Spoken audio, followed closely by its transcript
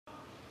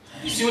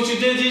You see what you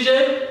did,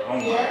 DJ? Oh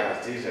my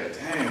gosh, DJ,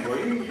 dang,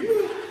 boy,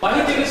 you. Why do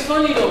you think it's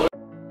funny though?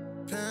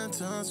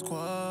 Phantom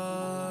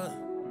Squad.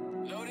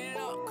 Load it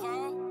up,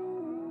 Carl.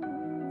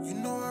 You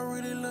know I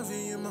really love you,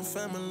 you're my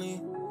family.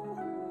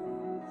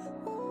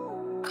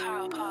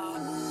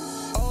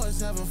 Always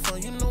having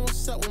fun, you know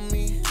what's up with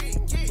me.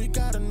 We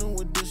got a new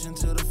addition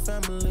to the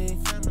family.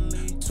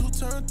 Two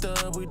turned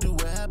up, we do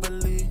it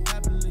happily.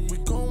 We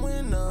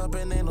going up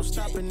and ain't no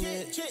stopping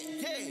it.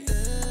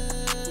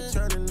 We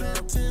turning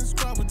up, 10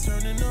 squad, we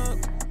turning up.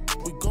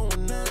 We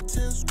going up,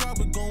 10 squad,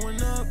 we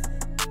going up.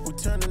 We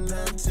turning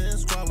up, 10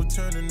 squad, we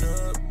turning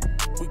up.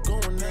 We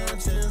going up,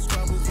 10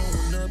 squad, we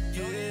going up,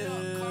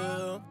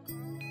 yeah.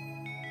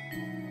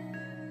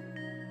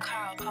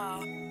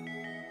 Carl.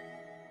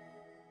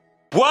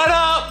 What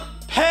up,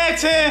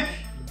 Panton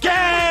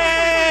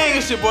Gang?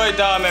 It's your boy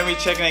Dom, man. We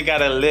checking in.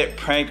 Got a lit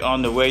prank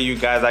on the way, you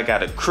guys. I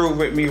got a crew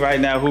with me right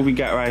now. Who we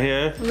got right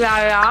here?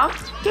 Yeah.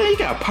 Yeah, you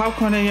got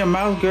popcorn in your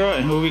mouth, girl.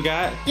 And who we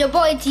got? Your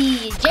boy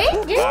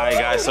DJ. All right,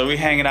 guys. So we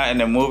hanging out in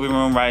the movie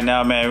room right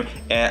now, man.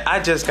 And I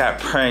just got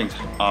pranked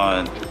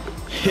on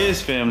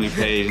his family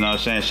page, you know what I'm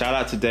saying? Shout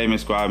out to Damon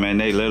Squad, man.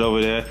 They lit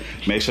over there.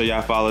 Make sure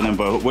y'all follow them.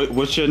 But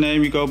what's your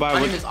name you go by?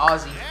 My name is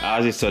Ahzee.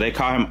 Ahzee. So they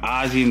call him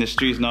Ahzee in the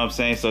streets, you know what I'm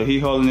saying? So he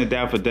holding it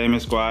down for Damon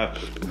Squad.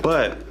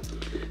 But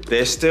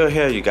they're still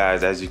here, you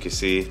guys. As you can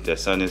see, their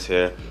son is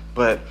here.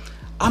 But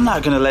I'm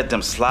not gonna let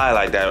them slide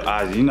like that,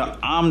 Ahzee. You know,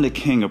 I'm the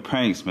king of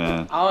pranks,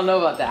 man. I don't know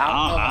about that.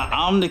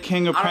 I'm the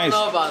king of pranks. I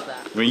don't know about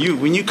that.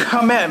 When you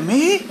come at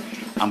me,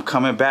 I'm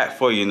coming back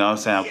for you, know what I'm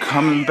saying? I'm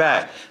coming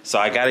back. So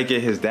I gotta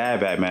get his dad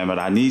back, man. But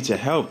I need your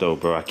help though,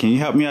 bro. Can you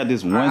help me out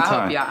this one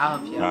time? I'll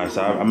help you. All right,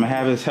 so I'm gonna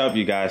have his help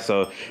you guys.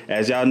 So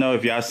as y'all know,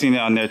 if y'all seen it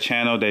on their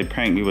channel, they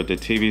pranked me with the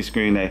TV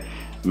screen. They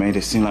made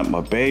it seem like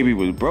my baby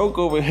was broke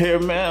over here,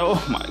 man.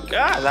 Oh my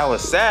God, that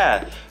was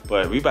sad.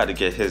 But we about to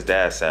get his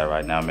dad sad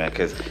right now, man,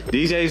 because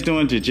DJ's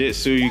doing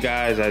jiu-jitsu, you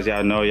guys. As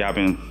y'all know,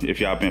 if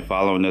y'all been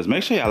following us,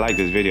 make sure y'all like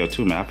this video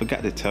too, man. I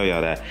forgot to tell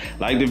y'all that.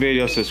 Like the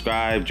video,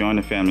 subscribe, join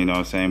the family, you know what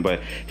I'm saying?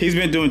 But he's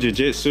been doing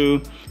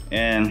jiu-jitsu,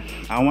 and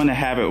I want to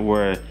have it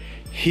where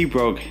he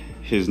broke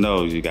his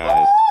nose, you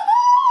guys.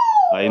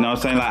 Like, you know what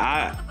I'm saying? Like,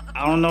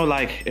 I don't know,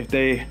 like, if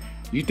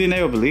you think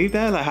they would believe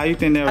that? Like, how you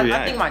think they'll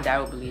react? I think my dad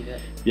would believe it.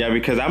 Yeah,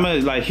 because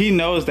he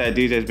knows that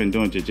DJ's been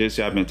doing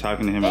jiu-jitsu. I've been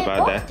talking to him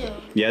about that. Do.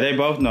 Yeah, they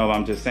both know.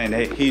 I'm just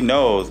saying, he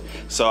knows.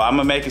 So I'm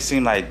gonna make it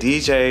seem like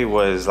DJ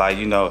was like,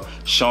 you know,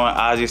 showing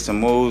Ahzee some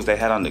moves. They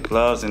had on the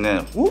gloves, and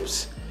then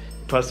whoops,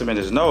 punched him in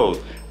his nose.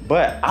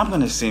 But I'm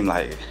gonna seem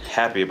like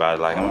happy about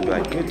it. Like, I'm gonna be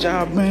like, good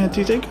job, man,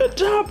 DJ. Good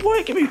job,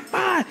 boy. Give me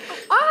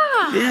 5.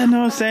 Ah. Yeah, you know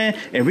what I'm saying?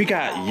 And we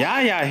got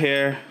Yaya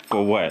here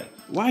for what?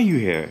 Why are you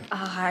here?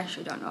 Oh, I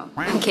actually don't know.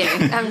 I'm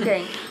kidding. I'm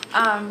kidding.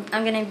 I'm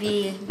gonna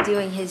be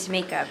doing his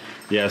makeup.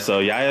 Yeah, so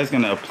Yaya's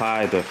gonna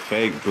apply the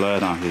fake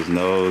blood on his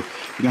nose.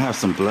 We're gonna have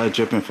some blood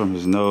dripping from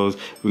his nose.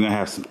 We're gonna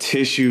have some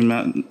tissue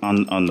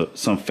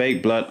some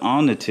fake blood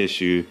on the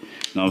tissue. You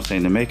know what I'm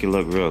saying? To make it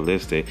look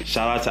realistic.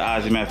 Shout out to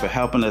Ahzee, man, for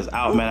helping us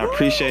out, man. I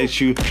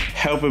appreciate you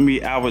helping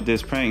me out with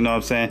this prank. You know what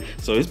I'm saying?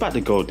 So it's about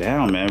to go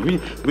down, man.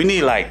 We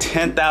need like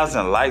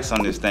 10,000 likes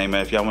on this thing, man.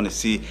 If y'all want to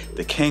see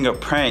the king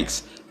of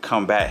pranks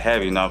come back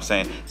heavy, you know what I'm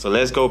saying? So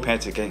let's go,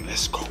 Panther Gang,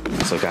 let's go.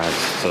 So guys,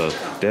 so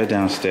they're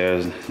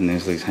downstairs, and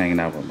Nisley's hanging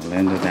out with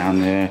Melinda down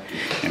there,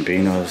 and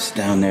Bino's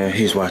down there.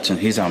 He's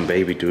on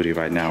baby duty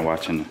right now,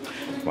 watching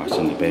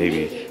the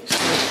baby. So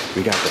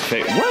we got the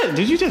fake. What?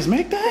 Did you just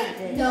make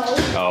that? No.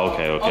 Oh,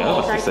 okay.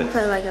 Oh, I can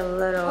put like a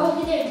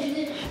little.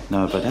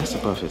 No, but that's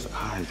above his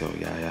eyes though,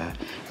 yeah.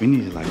 We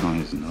need it like on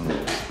his nose.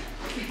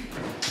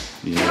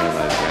 Yeah,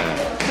 like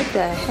that. What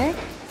the heck?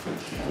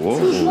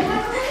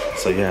 Whoa.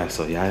 So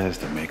Yaya's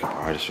the makeup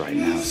artist right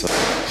now. So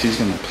she's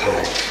gonna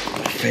apply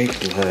the fake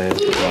blood,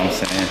 you know what I'm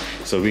saying?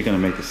 So we're gonna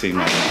make it seem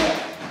like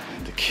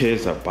the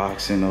kids are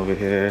boxing over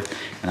here.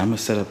 And I'm gonna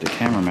set up the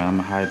camera, man. I'm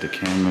gonna hide the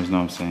cameras, you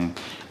know what I'm saying?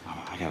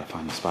 I gotta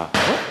find a spot.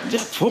 What?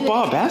 Just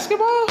football,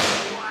 basketball?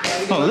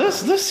 Oh,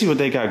 let's see what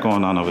they got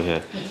going on over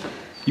here.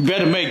 You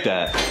better make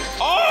that.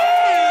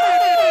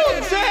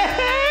 Oh,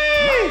 dang!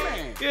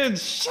 Good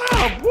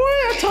job, boy.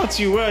 I taught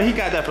you well. He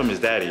got that from his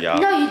daddy, y'all.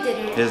 No, you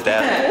didn't. His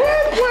daddy.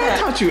 What? I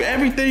taught you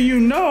everything you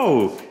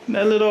know.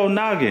 That little old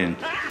noggin.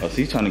 Oh, so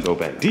he's trying to go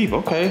back deep.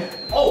 Okay.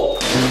 Oh.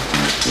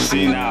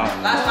 See now,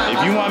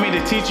 if you want me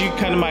to teach you,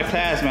 come to my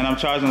class, man. I'm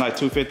charging like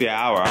 $2.50 an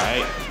hour, all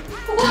right?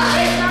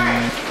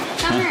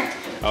 Come here.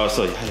 Oh,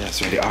 so yeah,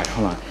 it's ready. All right,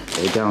 hold on.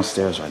 They're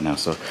downstairs right now,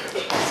 so. All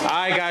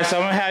right, guys, so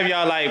I'm gonna have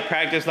y'all like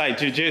practice like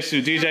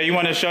jiu-jitsu. DJ, you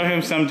wanna show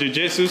him some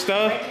jiu-jitsu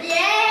stuff?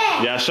 Yeah.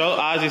 Yeah, show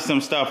Ahzee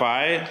some stuff, all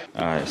right?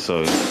 All right,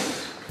 so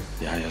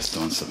Yaya's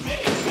doing some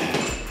makeup, man.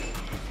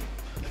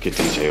 Look at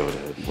DJ over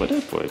there. What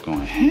that boy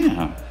going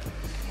ham?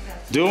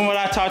 Doing what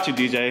I taught you,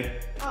 DJ.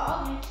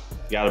 Oh, okay.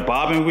 You gotta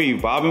bob and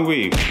weave, bob and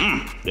weave.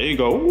 There you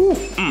go. Woo.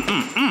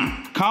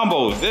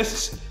 Combos,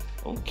 this,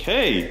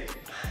 okay.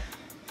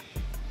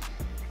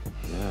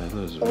 Yeah, it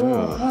looks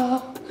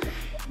real.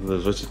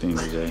 Liz, what you think,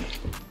 DJ?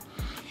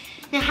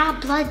 Now how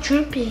blood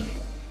dripping?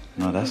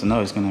 No,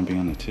 it's gonna be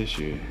on the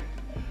tissue.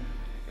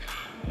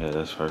 Yeah,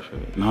 that's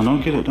perfect. No,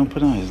 don't get it. Don't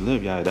put it on his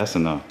lip, y'all. That's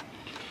enough.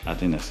 I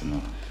think that's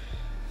enough.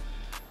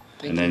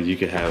 And then you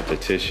could have the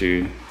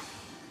tissue.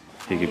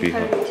 He could be.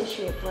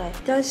 Tissue with blood.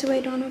 That's the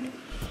way, Donald.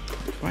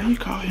 Why you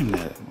call him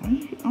that?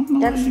 I don't know.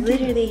 That's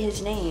literally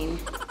his name.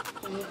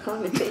 When you call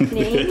him a fake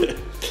name.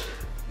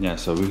 Yeah,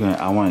 so we're gonna.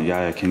 I want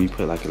Yaya. Can you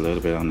put like a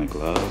little bit on the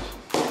gloves?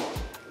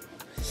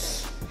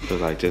 Put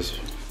like this.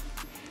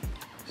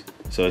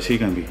 So is he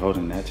gonna be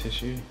holding that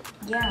tissue?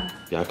 Yeah.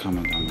 Y'all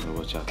comment down below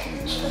what y'all think,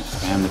 man.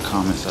 Spam the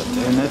comments up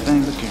there. And that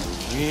thing looking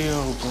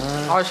real,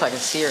 bro. I wish I could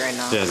see it right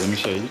now. Yeah, let me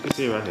show you. You can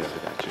see it right here. I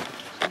got you.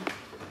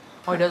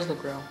 Oh, it does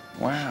look real.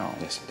 Wow.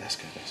 That's good. That's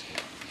good.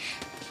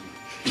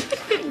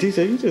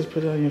 DJ, you just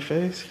put it on your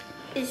face.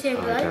 Is there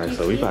Alright, guys,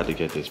 so we about to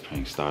get this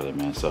prank started,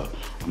 man. So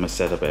I'm gonna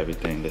set up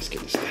everything. Let's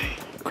get this thing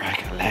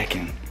cracking,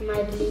 lacking.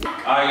 Alright,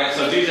 guys,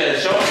 so DJ,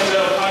 show them a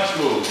little punch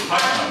move.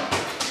 Punch them.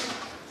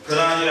 Put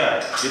on your,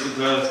 get the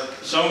gloves.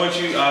 Show them what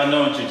you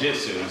know in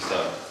jiu-jitsu and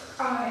stuff.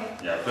 Alright.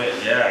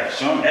 Yeah,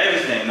 show them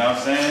everything, you know what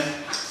I'm saying?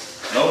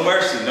 No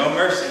mercy, no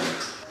mercy.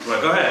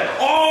 Well, go ahead.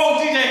 Oh,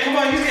 DJ, come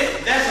on, you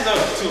get, that's a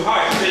little too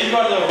hard. DJ, you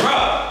got a little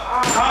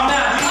rough. Calm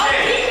down, DJ. Oh,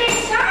 DJ,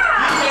 stop.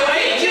 DJ,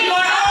 wait, keep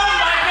going. Oh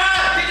my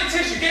God, get the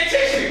tissue, get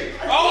tissue.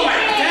 Oh my,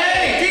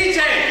 dang, DJ,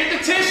 get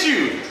the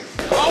tissue.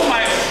 Oh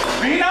my,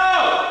 Reno.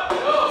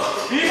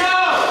 Reno.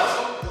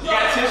 You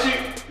got tissue?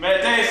 Man,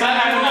 dang, something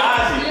happened to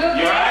Ahzee.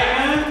 You alright,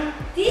 man?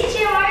 DJ,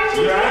 why did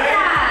you do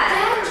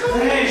that?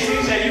 Hey,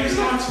 DJ, you was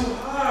going too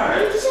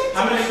hard.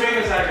 How many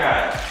fingers I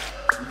got?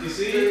 You can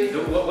see?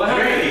 What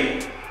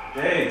happened?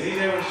 Hey,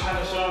 DJ was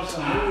trying to show him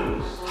some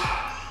moves.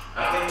 I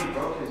think he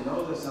broke his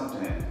nose or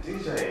something.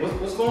 DJ,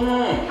 what's going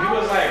on? He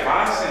was like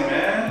boxing,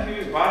 man. He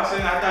was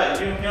boxing. I thought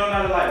you don't know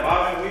how to like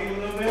bob and weave a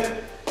little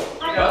bit.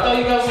 I thought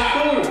you guys were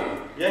cool.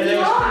 Yeah, they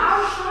was cool. I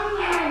was showing you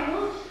my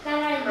moves that I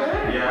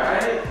learned. Yeah,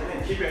 alright. Man,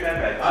 keep your head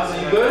back. Ahzee,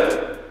 you good?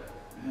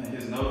 Man,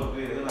 his nose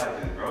bleed. It look like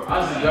it's broken.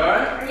 Ahzee, you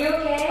alright? Are you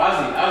okay?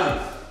 Ahzee.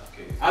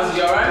 Ahzee,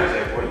 you alright? DJ,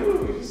 boy, you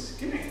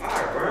give me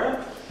fire, bro.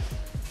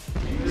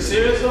 You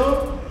serious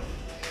though?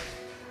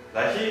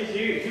 Like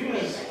he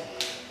was.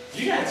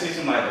 You gotta teach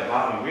him like the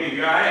bob and weave.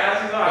 You alright,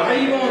 Ahzee? How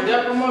you gonna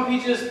dap him up? You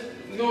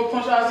gonna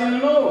punch Ahzee in the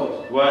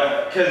nose?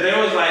 What? Cause they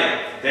was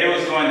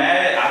going at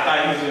it. I thought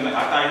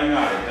he knew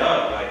how to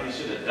duck. Like he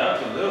should have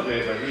ducked a little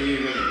bit, but he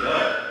didn't really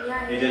duck.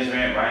 Yeah, He just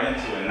ran right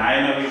into it. Now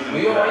you know he's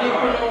gonna. Why you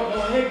putting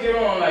no headgear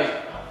on? Like,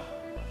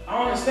 I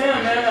don't understand,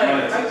 man. You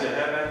wanna Like, touch your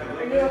head back a little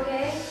Are you bit?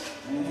 okay?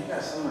 Man, you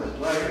got some of this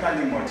blood. You might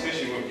need more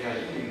tissue. You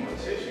need more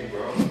tissue,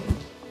 bro.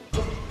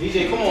 DJ,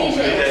 come on, DJ,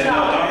 man. no,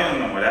 don't hit him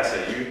no more. That's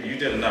it. You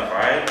did enough,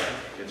 alright?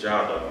 Good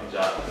job, though. Good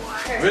job.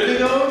 Really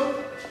though?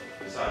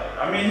 It's alright.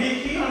 I mean,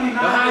 he only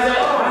But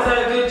how's that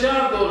a good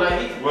job though?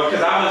 Like, Well,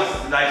 cause I was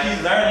like, he's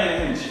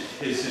learning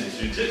his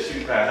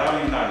jiu-jitsu class. I don't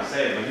even know how to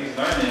say it, but he's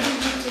learning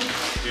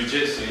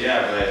jiu-jitsu.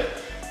 Yeah, but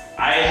I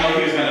didn't know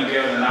he was gonna be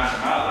able to knock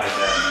him out like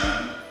that,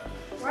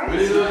 man.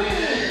 really though, DJ?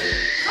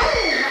 I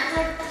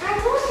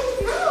broke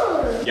his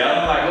nose. Y'all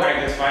don't like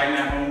practice fighting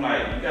at home.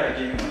 Like you gotta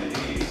give him one of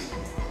these,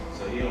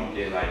 so he don't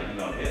get like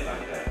hit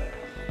like that.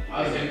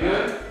 Ahzee, you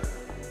good?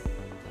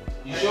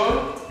 You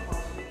sure?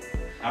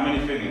 How many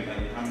fingers?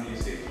 How many do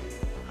you see?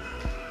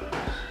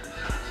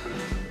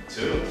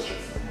 2.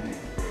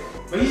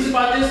 But he's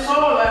about this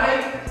tall.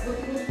 Like,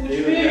 what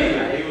you mean?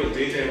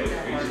 DJ was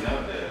reaching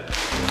up there.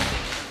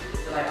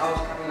 Like I was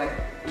kind of like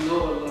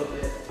low a little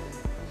bit.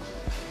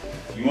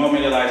 You want me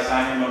to like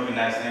sign him up in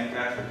that same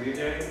class with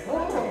DJ? Oh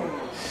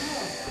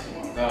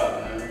my God,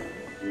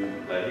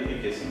 man. Like he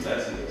could get some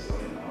lessons or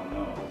something. I don't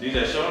know.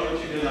 DJ, show him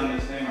what you did on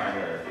this thing right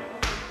here.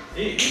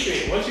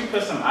 Once you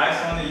put some ice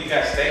on it, you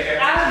got steak at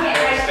home? I'll get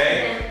Cold ice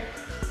steak? on it.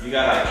 You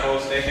got like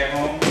cold steak at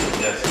home?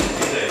 Yes,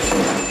 DJ.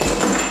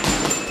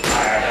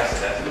 Alright, that's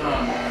it.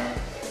 Nah, man.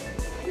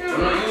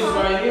 When I use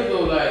right here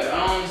though, like, I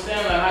don't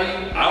understand like how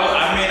you. I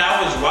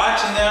was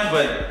watching them,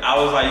 but I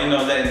was like,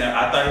 letting them.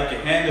 I thought he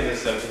could handle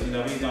himself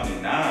because he's only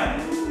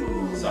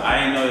 9. So I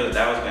didn't know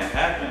that was gonna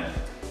happen.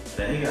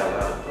 Then he got a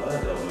lot of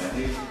blood though, man.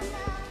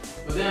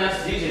 But then that's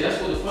DJ. That's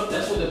what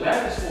the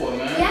back is for,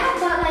 man. Yeah,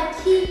 but like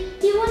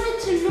he wanted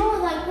to know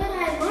like what I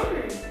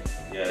learned.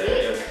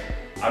 Yeah.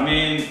 I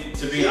mean,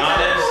 to be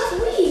honest,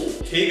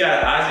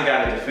 Ahzee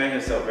got to defend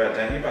himself right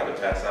then. He about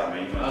to pass out,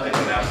 man. You want to take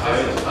him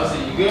downstairs?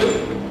 Ahzee, you good?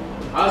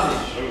 Ahzee.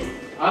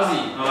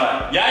 Ahzee.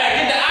 Yeah,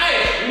 get the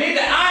ice. We need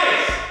the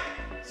ice.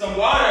 Some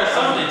water or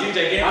something. DJ,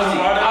 get him some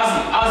water.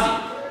 Ahzee.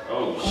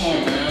 Oh, come on,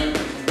 man.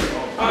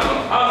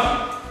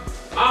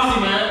 Ahzee,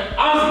 man.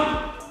 Ahzee.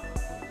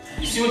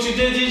 You see what you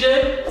did, DJ?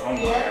 Oh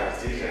my gosh,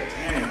 DJ.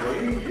 Damn, bro.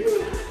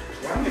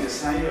 I need to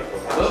sign you up for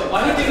boxing. Why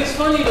do you think it's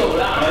funny though?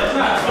 Like, No, it's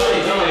not funny.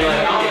 Like, I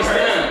don't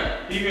understand.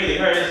 He really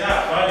hurt. It's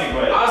not funny,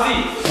 but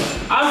Ahzee,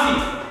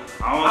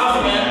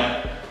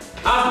 man.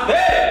 Ahzee,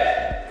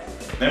 hey!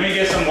 Let me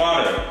get some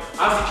water.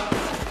 Ahzee,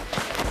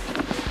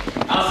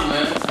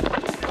 man.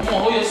 Come on,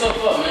 hold yourself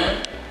up,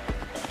 man.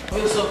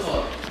 Hold yourself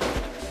up.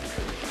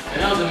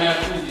 And that was a mad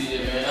cool, DJ,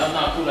 man. That was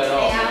not cool at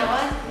all. Yeah, man.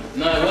 what?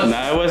 No, it wasn't.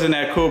 Nah, it wasn't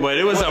that cool, but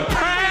it was a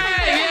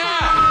prank.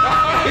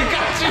 Yeah, we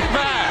got you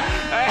back.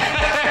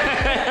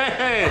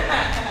 Hey,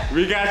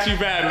 We got you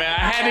back, man.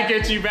 I had to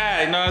get you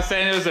back. You know what I'm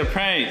saying? It was a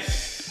prank.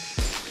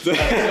 Too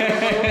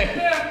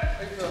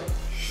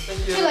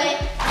late.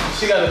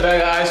 She got a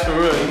bag of ice for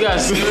real. You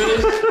guys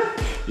serious?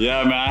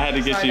 Yeah, man, I had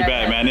to get you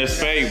back, man. It's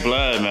fake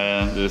blood,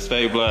 man. It's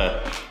fake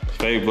blood.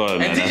 Fake blood,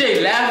 man. And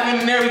DJ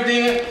laughing and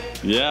everything.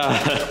 Yeah.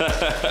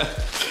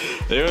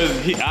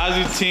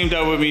 Ahzee teamed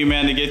up with me,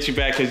 man, to get you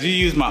back, because you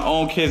used my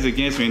own kids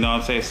against me, you know what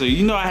I'm saying? So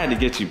you know I had to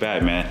get you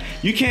back, man.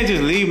 You can't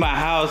just leave my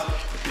house,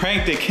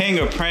 prank the king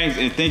of pranks,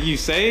 and think you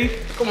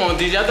safe. Come on,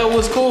 DJ, I thought it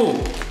was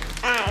cool.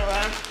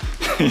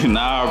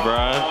 Nah,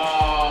 bro.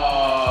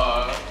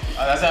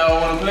 That's how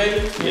I want to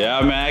play?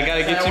 Yeah, man, I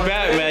gotta get you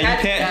back, man. You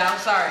can't. I'm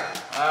sorry.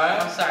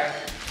 Alright. I'm sorry.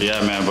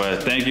 Yeah, man,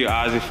 but thank you,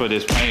 Ahzee, for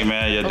this prank,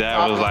 man. Your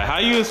dad was like, how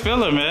you was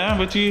feeling, man?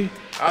 What was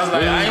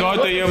going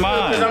through your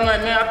mind? Because I'm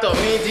like, man, I thought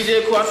me and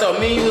DJ cool. I thought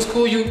me and you was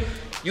cool. You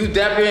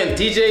dapper and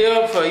DJ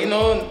up for, you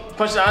know,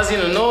 punching Ahzee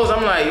in the nose.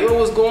 I'm like, yo,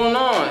 what's going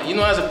on? You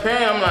know, as a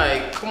parent, I'm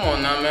like, come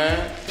on now,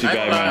 man. I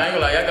ain't gonna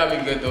lie, y'all got me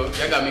good though.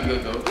 Y'all got me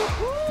good though.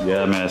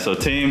 Yeah, man. So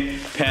Team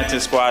Panther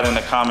Squad in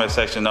the comment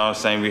section, know what I'm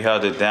saying? We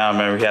held it down,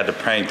 man. We had the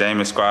prank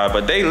Damon Squad,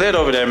 but they lit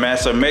over there, man.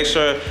 So make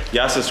sure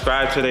y'all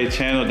subscribe to their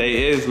channel.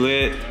 They is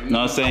lit.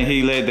 Know what I'm saying?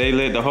 He lit, they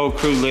lit, the whole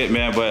crew lit,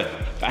 man. But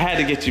I had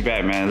to get you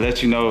back, man.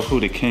 Let you know who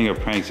the king of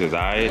pranks is, all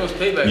right? What's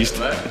payback,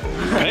 man?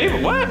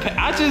 Payback? What?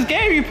 I just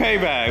gave you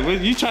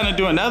payback. You trying to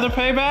do another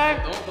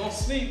payback? Don't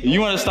sleep. You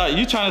want to start?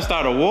 You trying to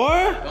start a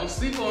war? Don't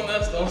sleep on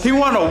us. He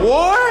want a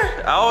war?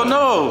 I don't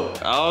know.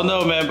 I don't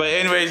know, man. But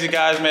anyways, you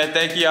guys, man,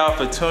 thank y'all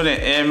for tuning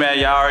in, man.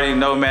 Y'all already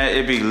know, man.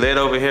 It be lit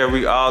over here.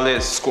 We all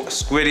lit.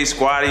 Squiddy,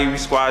 squatty. We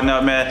squatting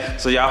up, man.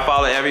 So y'all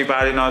follow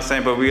everybody, you know what I'm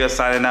saying? But we are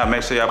signing out.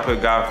 Make sure y'all put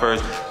God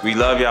first. We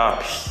love y'all.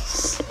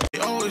 Peace. They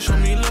always show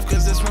me love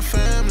cause that's my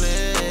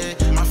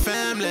family. My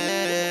family.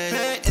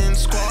 Pantin'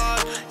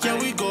 Squad, yeah,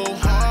 we go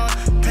hard.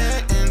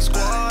 Pantin'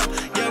 Squad,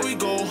 yeah, we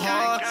go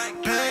hard.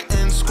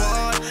 Pantin'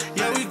 Squad,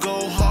 yeah, we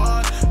go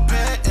hard.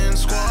 Pantin'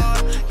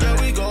 Squad, yeah,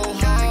 we go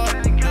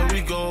hard. Yeah,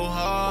 we go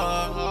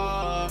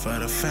hard. For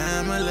the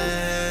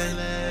family.